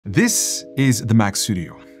This is the Mac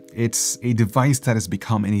Studio. It's a device that has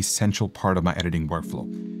become an essential part of my editing workflow.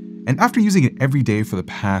 And after using it every day for the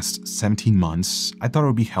past 17 months, I thought it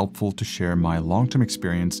would be helpful to share my long-term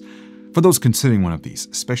experience for those considering one of these,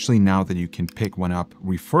 especially now that you can pick one up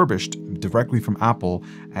refurbished directly from Apple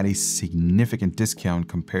at a significant discount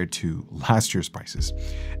compared to last year's prices.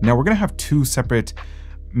 Now, we're going to have two separate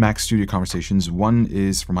Mac Studio conversations. One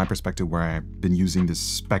is from my perspective, where I've been using this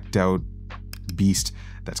spec'd out beast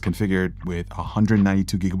that's configured with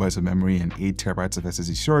 192 gigabytes of memory and 8 terabytes of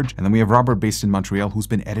SSD storage. And then we have Robert based in Montreal, who's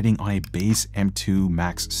been editing on a base M2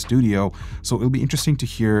 Max Studio. So it'll be interesting to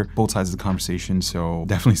hear both sides of the conversation. So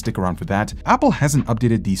definitely stick around for that. Apple hasn't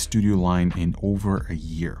updated the Studio line in over a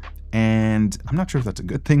year. And I'm not sure if that's a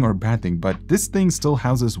good thing or a bad thing, but this thing still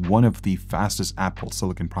houses one of the fastest Apple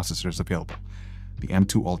silicon processors available, the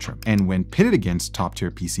M2 Ultra. And when pitted against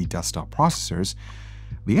top-tier PC desktop processors,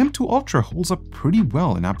 the M2 Ultra holds up pretty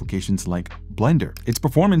well in applications like Blender. Its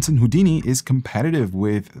performance in Houdini is competitive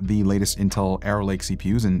with the latest Intel Arrow Lake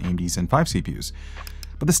CPUs and AMD Zen 5 CPUs.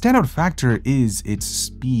 But the standout factor is its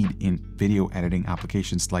speed in video editing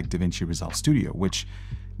applications like DaVinci Resolve Studio, which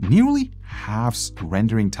nearly halves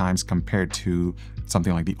rendering times compared to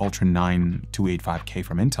something like the Ultra 9 285K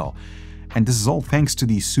from Intel. And this is all thanks to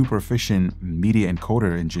the super efficient media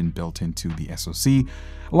encoder engine built into the SoC,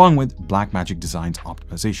 along with Blackmagic Design's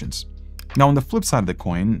optimizations. Now, on the flip side of the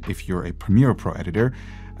coin, if you're a Premiere Pro editor,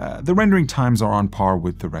 the rendering times are on par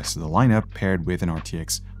with the rest of the lineup, paired with an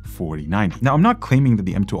RTX 4090. Now, I'm not claiming that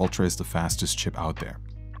the M2 Ultra is the fastest chip out there.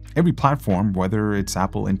 Every platform, whether it's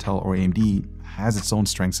Apple, Intel, or AMD, has its own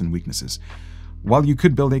strengths and weaknesses. While you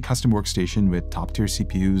could build a custom workstation with top-tier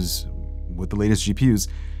CPUs with the latest GPUs,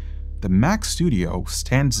 the Mac Studio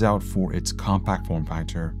stands out for its compact form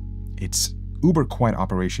factor, its uber-quiet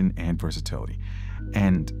operation, and versatility.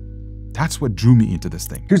 And that's what drew me into this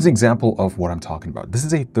thing. Here's an example of what I'm talking about. This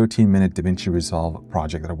is a 13-minute DaVinci Resolve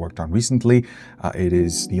project that I worked on recently. It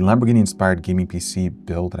is the Lamborghini-inspired gaming PC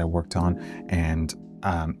build that I worked on, and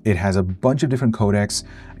it has a bunch of different codecs,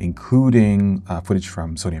 including footage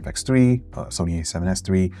from Sony FX3, Sony a7S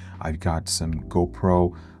III. I've got some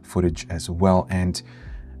GoPro footage as well, and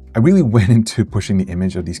I really went into pushing the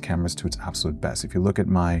image of these cameras to its absolute best. If you look at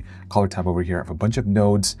my color tab over here, I have a bunch of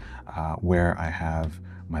nodes where I have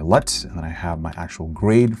my LUT, and then I have my actual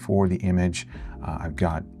grade for the image. I've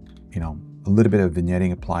got, a little bit of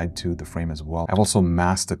vignetting applied to the frame as well. I've also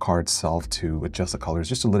masked the car itself to adjust the colors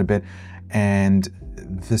just a little bit. And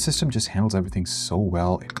the system just handles everything so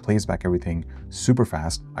well. It plays back everything super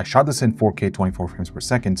fast. I shot this in 4K 24 frames per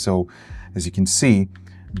second. So as you can see,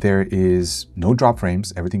 there is no drop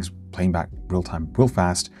frames. Everything's playing back real time, real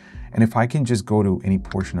fast. And if I can just go to any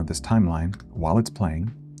portion of this timeline while it's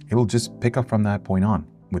playing, it'll just pick up from that point on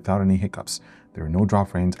without any hiccups. There are no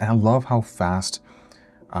drop frames. And I love how fast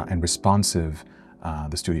and responsive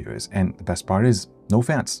the studio is. And the best part is no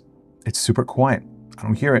fans. It's super quiet. I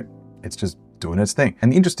don't hear it. It's just doing its thing.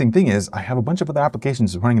 And the interesting thing is I have a bunch of other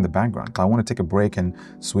applications running in the background. If I want to take a break and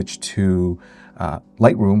switch to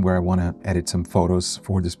Lightroom, where I want to edit some photos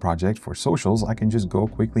for this project for socials, I can just go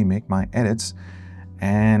quickly make my edits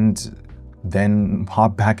and then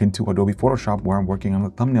hop back into Adobe Photoshop, where I'm working on a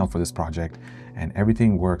thumbnail for this project, and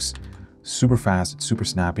everything works super fast, it's super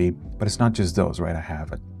snappy. But it's not just those, right? I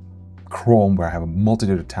have a Chrome where I have a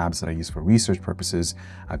multitude of tabs that I use for research purposes.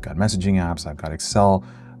 I've got messaging apps, I've got Excel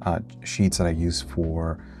sheets that I use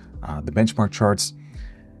for the benchmark charts.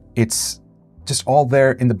 It's just all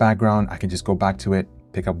there in the background. I can just go back to it,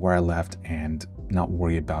 pick up where I left, and not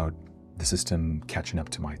worry about the system catching up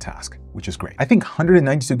to my task, which is great. I think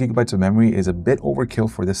 192 gigabytes of memory is a bit overkill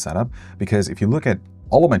for this setup, because if you look at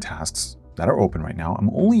all of my tasks that are open right now, I'm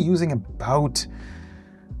only using about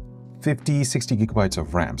 50, 60 gigabytes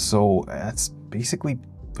of RAM. So that's basically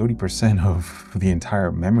 30% of the entire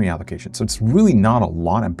memory allocation. So it's really not a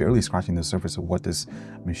lot. I'm barely scratching the surface of what this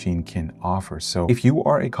machine can offer. So if you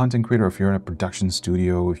are a content creator, if you're in a production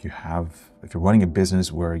studio, if you're running a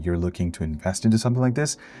business where you're looking to invest into something like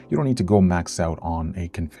this, you don't need to go max out on a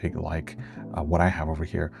config like what I have over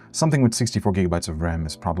here. Something with 64 gigabytes of RAM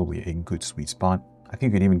is probably a good sweet spot. I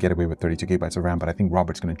think you could even get away with 32 gigabytes of RAM, but I think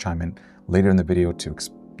Robert's going to chime in later in the video to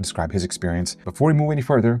describe his experience. Before we move any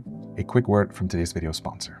further, a quick word from today's video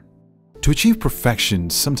sponsor. To achieve perfection,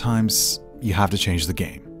 sometimes you have to change the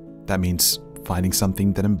game. That means finding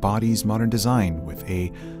something that embodies modern design with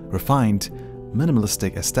a refined,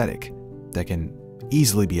 minimalistic aesthetic that can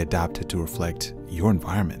easily be adapted to reflect your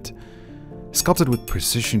environment. Sculpted with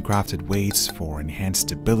precision-crafted weights for enhanced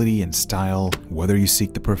stability and style, whether you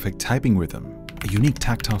seek the perfect typing rhythm, a unique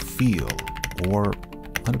tactile feel, or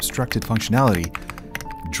unobstructed functionality,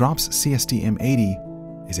 Drop's CST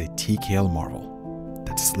M80 is a TKL marvel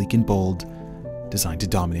that's sleek and bold, designed to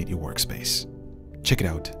dominate your workspace. Check it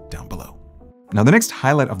out down below. Now, the next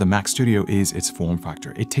highlight of the Mac Studio is its form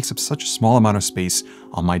factor. It takes up such a small amount of space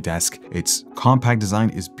on my desk. Its compact design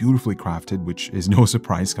is beautifully crafted, which is no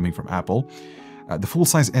surprise coming from Apple. The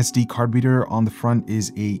full-size SD card reader on the front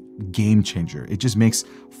is a game changer. It just makes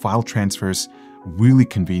file transfers really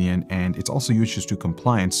convenient, and it's also UHS-2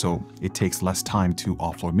 compliant, so it takes less time to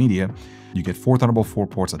offload media. You get 4 Thunderbolt 4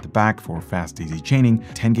 ports at the back for fast daisy chaining,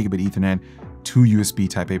 10 gigabit Ethernet, 2 USB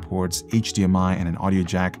Type-A ports, HDMI, and an audio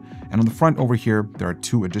jack. And on the front over here, there are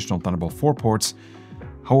 2 additional Thunderbolt 4 ports.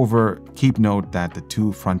 However, keep note that the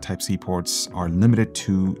 2 front Type-C ports are limited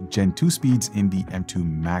to Gen 2 speeds in the M2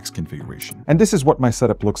 Max configuration. And this is what my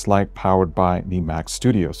setup looks like powered by the Mac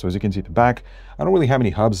Studio. So as you can see at the back, I don't really have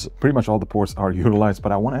any hubs. Pretty much all the ports are utilized,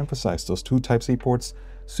 but I want to emphasize those 2 Type-C ports,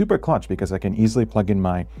 super clutch, because I can easily plug in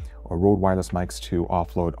my Rode wireless mics to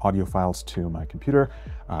offload audio files to my computer.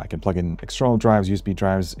 I can plug in external drives, USB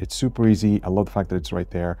drives. It's super easy. I love the fact that it's right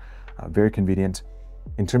there. Very convenient.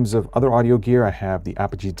 In terms of other audio gear, I have the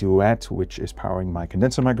Apogee Duet, which is powering my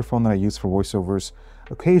condenser microphone that I use for voiceovers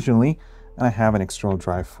occasionally. And I have an external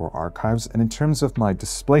drive for archives. And in terms of my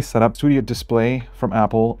display setup, Studio Display from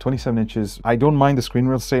Apple, 27 inches. I don't mind the screen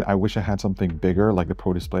real estate. I wish I had something bigger like the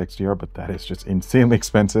Pro Display XDR, but that is just insanely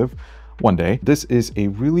expensive. One day. This is a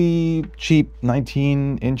really cheap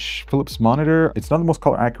 19-inch Philips monitor. It's not the most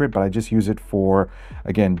color accurate, but I just use it for,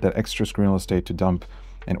 again, that extra screen real estate to dump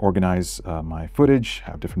and organize my footage,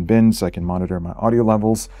 have different bins. I can monitor my audio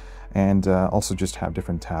levels, and also just have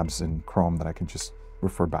different tabs in Chrome that I can just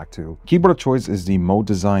refer back to. Keyboard of choice is the Mode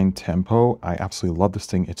Design Tempo. I absolutely love this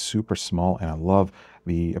thing. It's super small, and I love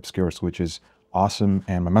the Obscura switches. Awesome.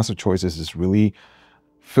 And my mouse of choice is this really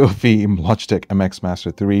filthy Logitech MX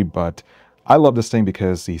Master 3, but I love this thing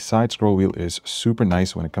because the side scroll wheel is super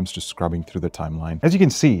nice when it comes to scrubbing through the timeline. As you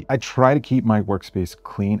can see, I try to keep my workspace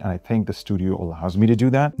clean, and I think the Studio allows me to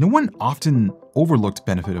do that. Now, one often overlooked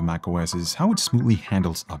benefit of macOS is how it smoothly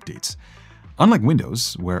handles updates. Unlike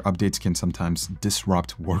Windows, where updates can sometimes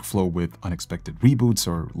disrupt workflow with unexpected reboots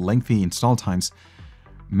or lengthy install times,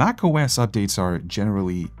 macOS updates are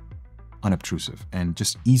generally unobtrusive and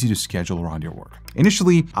just easy to schedule around your work.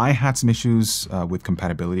 Initially, I had some issues with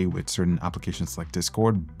compatibility with certain applications like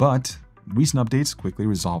Discord, but recent updates quickly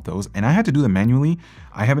resolved those, and I had to do them manually.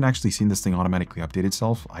 I haven't actually seen this thing automatically update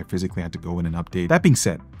itself. I physically had to go in and update. That being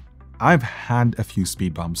said, I've had a few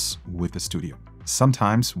speed bumps with the Studio.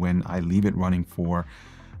 Sometimes when I leave it running for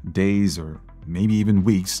days or maybe even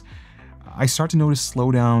weeks, I start to notice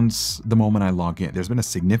slowdowns the moment I log in. There's been a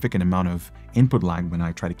significant amount of input lag when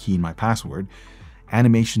I try to key in my password.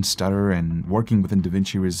 Animation stutter, and working within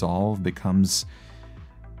DaVinci Resolve becomes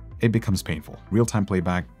painful. Real-time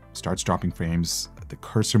playback starts dropping frames, the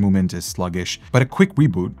cursor movement is sluggish, but a quick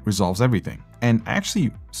reboot resolves everything. And I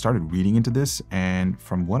actually started reading into this, and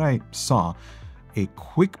from what I saw, a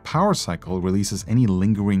quick power cycle releases any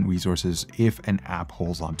lingering resources if an app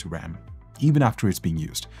holds onto RAM, even after it's being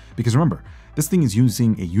used. Because remember, this thing is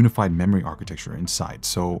using a unified memory architecture inside,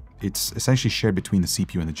 so it's essentially shared between the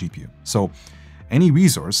CPU and the GPU. So any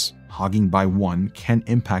resource hogging by one can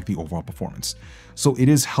impact the overall performance. So it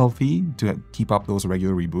is healthy to keep up those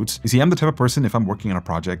regular reboots. You see, I'm the type of person, if I'm working on a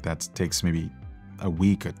project that takes maybe a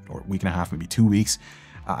week or a week and a half, maybe 2 weeks,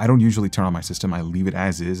 I don't usually turn on my system. I leave it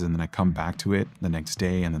as is, and then I come back to it the next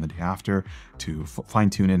day and then the day after to fine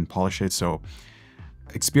tune it and polish it. So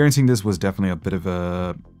experiencing this was definitely a bit of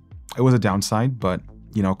it was a downside, but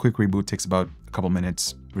you know, a quick reboot takes about a couple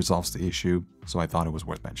minutes, resolves the issue, so I thought it was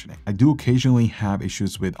worth mentioning. I do occasionally have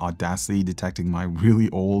issues with Audacity detecting my really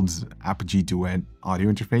old Apogee Duet audio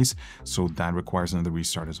interface, so that requires another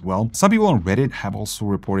restart as well. Some people on Reddit have also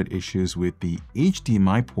reported issues with the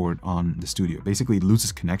HDMI port on the Studio. Basically, it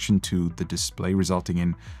loses connection to the display, resulting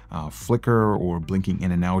in flicker or blinking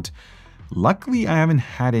in and out. Luckily, I haven't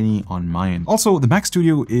had any on my end. Also, the Mac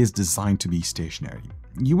Studio is designed to be stationary.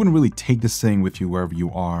 You wouldn't really take this thing with you wherever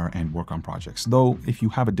you are and work on projects. Though, if you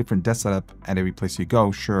have a different desk setup at every place you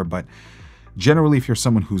go, sure, but generally, if you're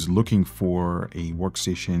someone who's looking for a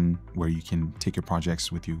workstation where you can take your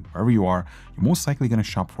projects with you wherever you are, you're most likely going to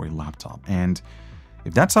shop for a laptop. And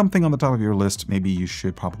if that's something on the top of your list, maybe you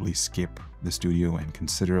should probably skip the Studio and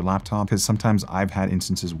consider a laptop, because sometimes I've had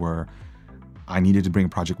instances where I needed to bring a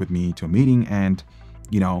project with me to a meeting, and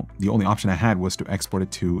you know, the only option I had was to export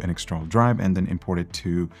it to an external drive and then import it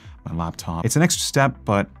to my laptop. It's an extra step,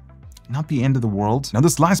 but not the end of the world. Now,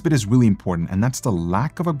 this last bit is really important, and that's the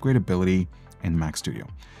lack of upgradability in Mac Studio.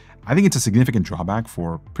 I think it's a significant drawback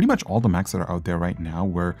for pretty much all the Macs that are out there right now,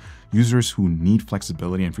 where users who need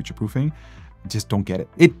flexibility and future-proofing just don't get it.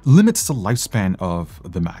 It limits the lifespan of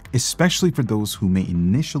the Mac, especially for those who may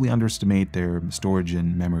initially underestimate their storage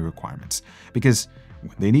and memory requirements. Because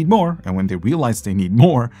when they need more, and when they realize they need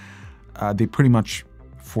more, they pretty much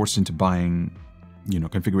forced into buying,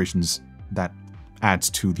 configurations that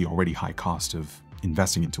adds to the already high cost of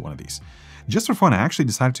investing into one of these. Just for fun, I actually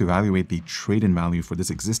decided to evaluate the trade-in value for this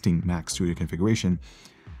existing Mac Studio configuration,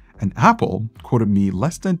 and Apple quoted me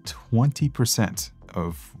less than 20%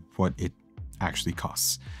 of what it actually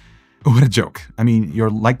costs. What a joke. I mean, you're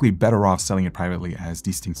likely better off selling it privately, as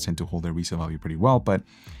these things tend to hold their resale value pretty well, but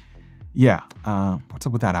yeah, what's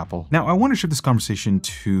up with that, Apple? Now, I want to shift this conversation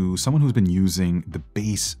to someone who's been using the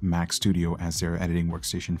base Mac Studio as their editing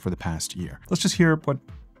workstation for the past year. Let's just hear what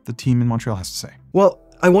the team in Montreal has to say. Well,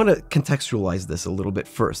 I want to contextualize this a little bit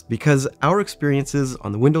first, because our experiences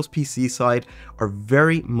on the Windows PC side are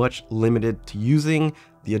very much limited to using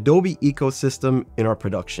the Adobe ecosystem in our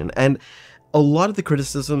production. And a lot of the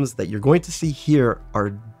criticisms that you're going to see here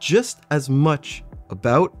are just as much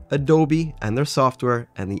about Adobe and their software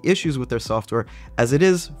and the issues with their software as it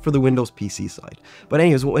is for the Windows PC side. But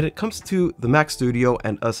anyways, when it comes to the Mac Studio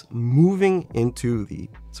and us moving into the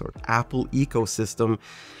sort of Apple ecosystem,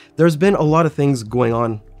 there's been a lot of things going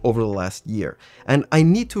on over the last year, and I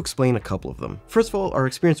need to explain a couple of them. First of all, our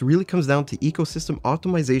experience really comes down to ecosystem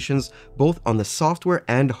optimizations, both on the software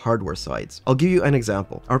and hardware sides. I'll give you an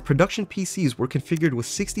example. Our production PCs were configured with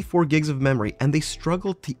 64 gigs of memory, and they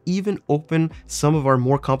struggled to even open some of our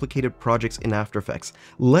more complicated projects in After Effects,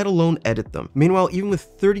 let alone edit them. Meanwhile, even with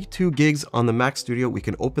 32 gigs on the Mac Studio, we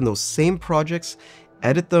can open those same projects,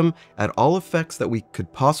 edit them, add all effects that we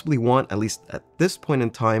could possibly want, at least at this point in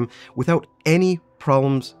time, without any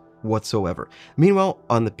problems whatsoever. Meanwhile,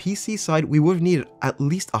 on the PC side, we would have needed at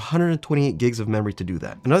least 128 gigs of memory to do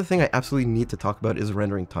that. Another thing I absolutely need to talk about is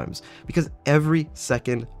rendering times, because every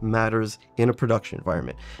second matters in a production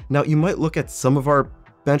environment. Now, you might look at some of our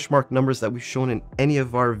benchmark numbers that we've shown in any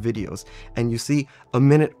of our videos, and you see a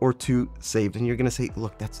minute or two saved, and you're going to say,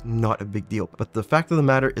 look, that's not a big deal. But the fact of the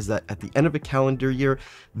matter is that at the end of a calendar year,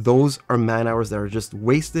 those are man hours that are just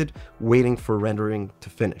wasted waiting for rendering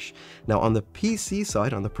to finish. Now, on the PC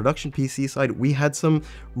side, on the production PC side, we had some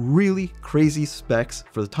really crazy specs,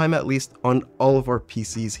 for the time at least, on all of our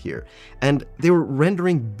PCs here, and they were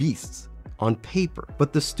rendering beasts on paper,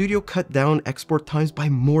 but the studio cut down export times by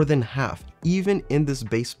more than half, even in this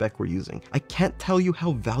base spec we're using. I can't tell you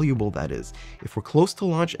how valuable that is. If we're close to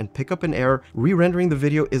launch and pick up an error, re-rendering the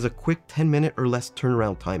video is a quick 10-minute or less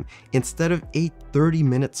turnaround time instead of a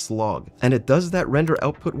 30-minute slog. And it does that render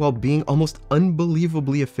output while being almost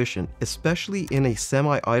unbelievably efficient, especially in a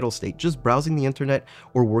semi-idle state, just browsing the internet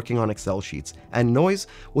or working on Excel sheets. And noise,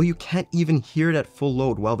 well, you can't even hear it at full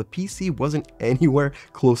load, while the PC wasn't anywhere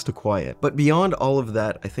close to quiet. But beyond all of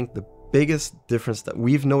that, I think the biggest difference that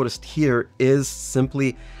we've noticed here is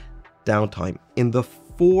simply downtime. In the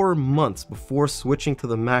 4 months before switching to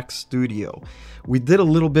the Mac Studio, we did a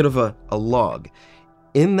little bit of a log.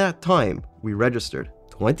 In that time, we registered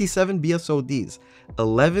 27 BSODs,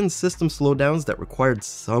 11 system slowdowns that required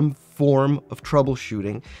some form of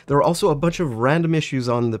troubleshooting. There were also a bunch of random issues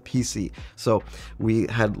on the PC. So we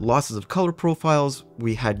had losses of color profiles,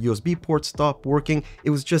 we had USB ports stop working. It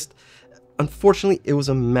was just, unfortunately, it was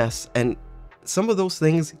a mess, and some of those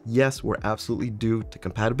things, yes, were absolutely due to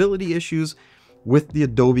compatibility issues with the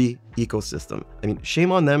Adobe ecosystem. I mean,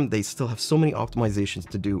 shame on them, they still have so many optimizations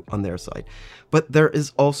to do on their side. But there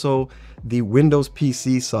is also the Windows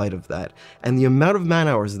PC side of that, and the amount of man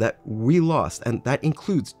hours that we lost, and that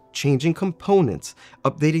includes changing components,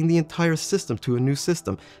 updating the entire system to a new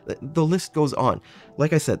system. The list goes on.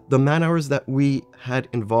 Like I said, the man hours that we had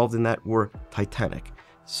involved in that were titanic.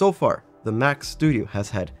 So far, the Mac Studio has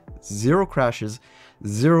had 0 crashes,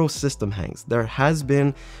 0 system hangs. There has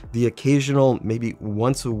been the occasional, maybe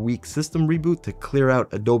once a week system reboot to clear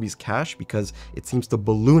out Adobe's cache because it seems to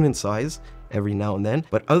balloon in size every now and then.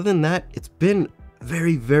 But other than that, it's been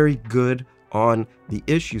very, very good on the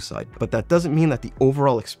issue side, but that doesn't mean that the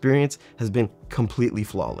overall experience has been completely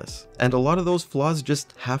flawless. And a lot of those flaws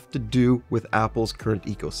just have to do with Apple's current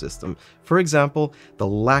ecosystem. For example, the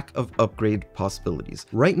lack of upgrade possibilities.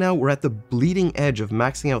 Right now, we're at the bleeding edge of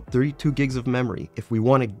maxing out 32 gigs of memory. If we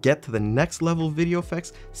want to get to the next level of video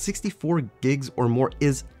effects, 64 gigs or more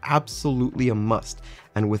is absolutely a must.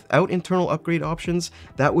 And without internal upgrade options,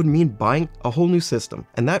 that would mean buying a whole new system.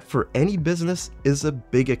 And that for any business is a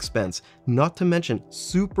big expense, not to mention and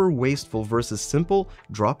super wasteful versus simple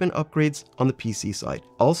drop-in upgrades on the PC side.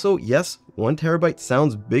 Also, yes, 1 terabyte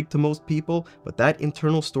sounds big to most people, but that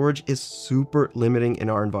internal storage is super limiting in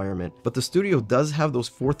our environment. But the Studio does have those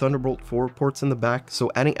 4 Thunderbolt 4 ports in the back,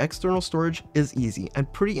 so adding external storage is easy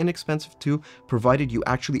and pretty inexpensive too, provided you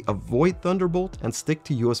actually avoid Thunderbolt and stick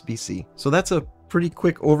to USB-C. So that's a pretty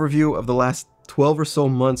quick overview of the last 12 or so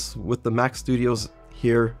months with the Mac Studios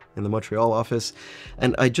here in the Montreal office.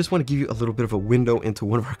 And I just want to give you a little bit of a window into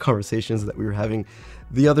one of our conversations that we were having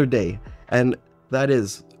the other day. And that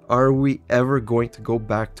is, are we ever going to go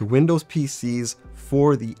back to Windows PCs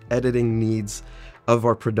for the editing needs of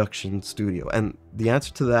our production studio? And the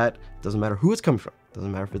answer to that doesn't matter who it's coming from.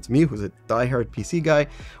 Doesn't matter if it's me, who's a diehard PC guy,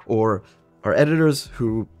 or our editors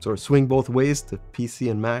who sort of swing both ways to PC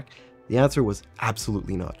and Mac. The answer was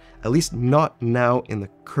absolutely not. At least not now in the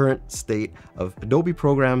current state of Adobe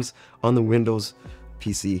programs on the Windows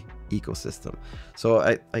PC ecosystem.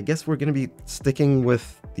 So I guess we're going to be sticking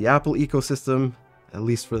with the Apple ecosystem, at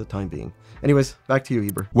least for the time being. Anyways, back to you,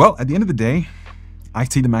 Eber. Well, at the end of the day, I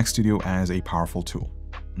see the Mac Studio as a powerful tool.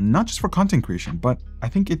 Not just for content creation, but I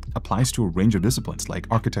think it applies to a range of disciplines like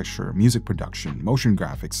architecture, music production, motion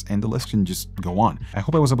graphics, and the list can just go on. I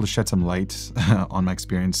hope I was able to shed some light on my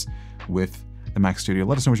experience with the Mac Studio.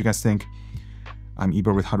 Let us know what you guys think. I'm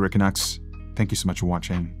Eber with Hardware Canucks. Thank you so much for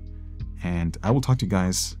watching, and I will talk to you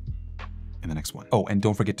guys in the next one. Oh, and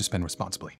don't forget to spend responsibly.